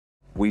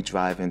we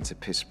drive into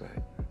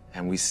Pittsburgh,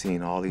 and we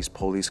seen all these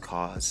police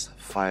cars,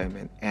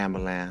 firemen,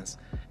 ambulance.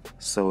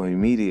 So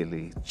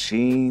immediately,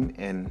 Gene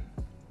and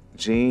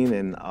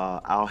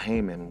Al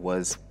Heyman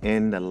was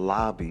in the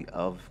lobby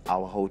of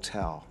our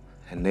hotel,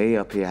 and they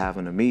up here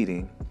having a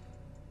meeting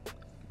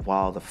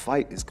while the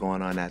fight is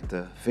going on at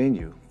the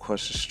venue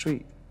across the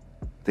street.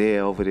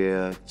 They're over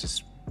there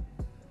just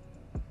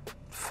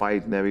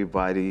fighting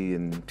everybody,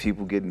 and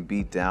people getting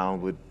beat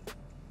down with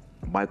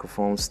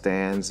microphone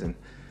stands and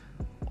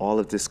all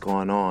of this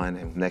going on,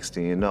 and next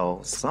thing you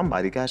know,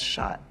 somebody got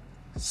shot.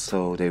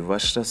 So they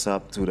rushed us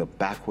up through the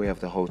back way of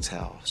the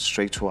hotel,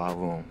 straight to our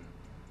room.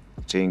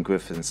 Gene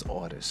Griffin's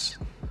orders.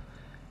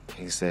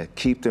 He said,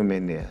 keep them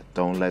in there.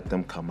 Don't let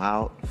them come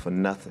out for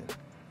nothing.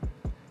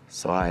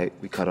 So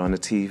we cut on the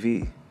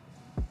TV.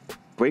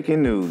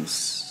 Breaking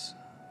news.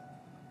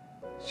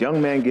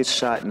 Young man gets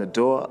shot in the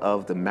door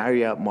of the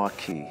Marriott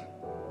Marquis.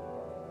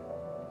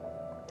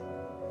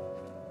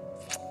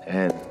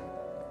 And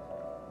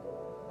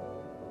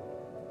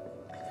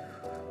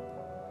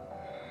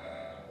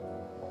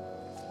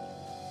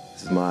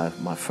this is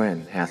my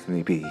friend,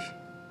 Anthony B.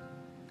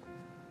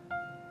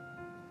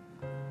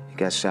 He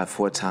got shot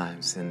 4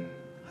 times, and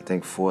I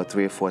think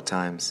 3 or 4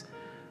 times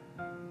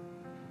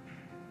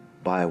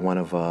by one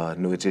of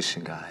New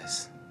Edition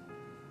guys.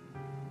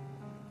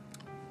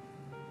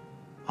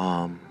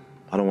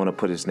 I don't want to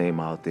put his name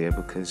out there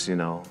because, you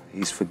know,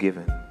 he's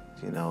forgiven.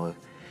 You know,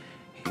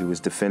 he was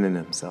defending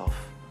himself.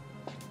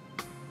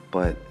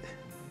 But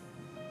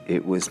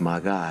it was my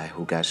guy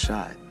who got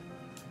shot.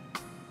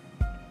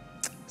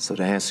 So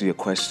to answer your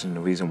question,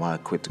 the reason why I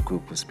quit the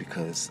group was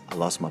because I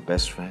lost my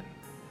best friend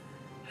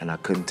and I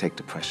couldn't take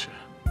the pressure.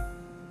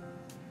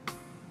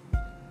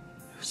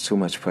 There was too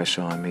much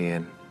pressure on me,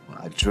 and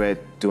I dread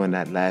doing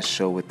that last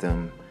show with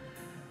them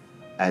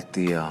at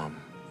the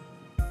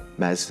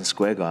Madison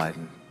Square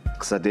Garden,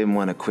 because I didn't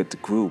want to quit the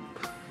group,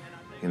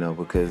 you know,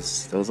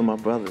 because those are my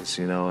brothers,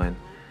 you know,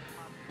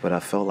 but I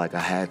felt like I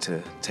had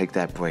to take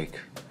that break.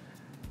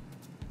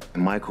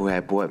 And Michael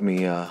had bought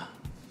me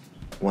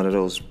one of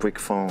those brick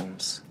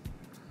phones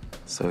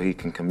so he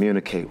can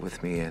communicate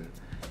with me, and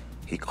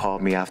he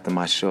called me after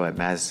my show at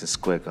Madison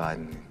Square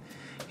Garden.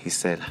 He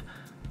said,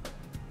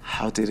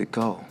 how did it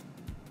go?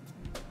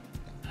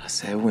 I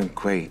said, it went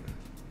great.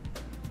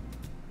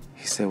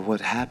 He said,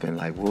 what happened?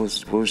 Like, what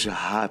was your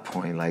high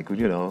point? Like,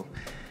 you know,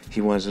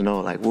 he wanted to know,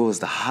 like, what was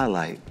the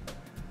highlight?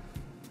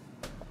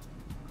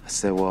 I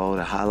said, well,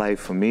 the highlight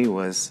for me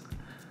was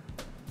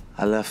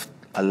I left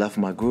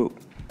my group.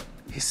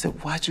 He said,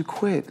 why'd you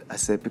quit? I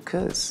said,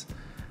 because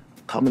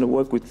I'm coming to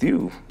work with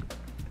you.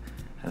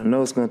 And I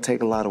know it's gonna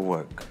take a lot of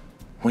work.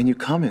 When you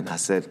coming? I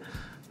said,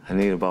 I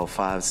need about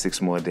 5,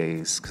 6 more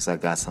days because I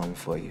got something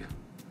for you.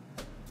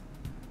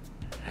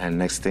 And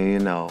next thing you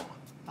know,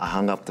 I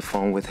hung up the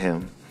phone with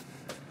him,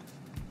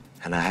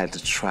 and I had the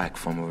track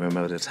from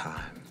Remember the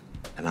Time.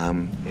 And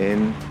I'm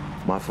in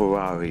my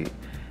Ferrari,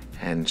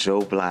 and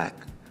Joe Black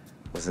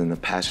was in the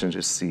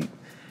passenger seat,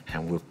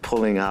 and we're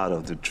pulling out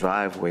of the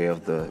driveway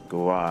of the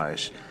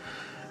garage.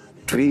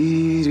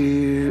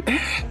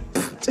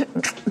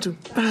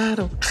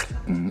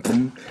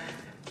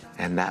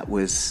 And that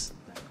was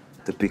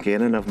the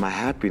beginning of my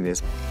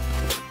happiness.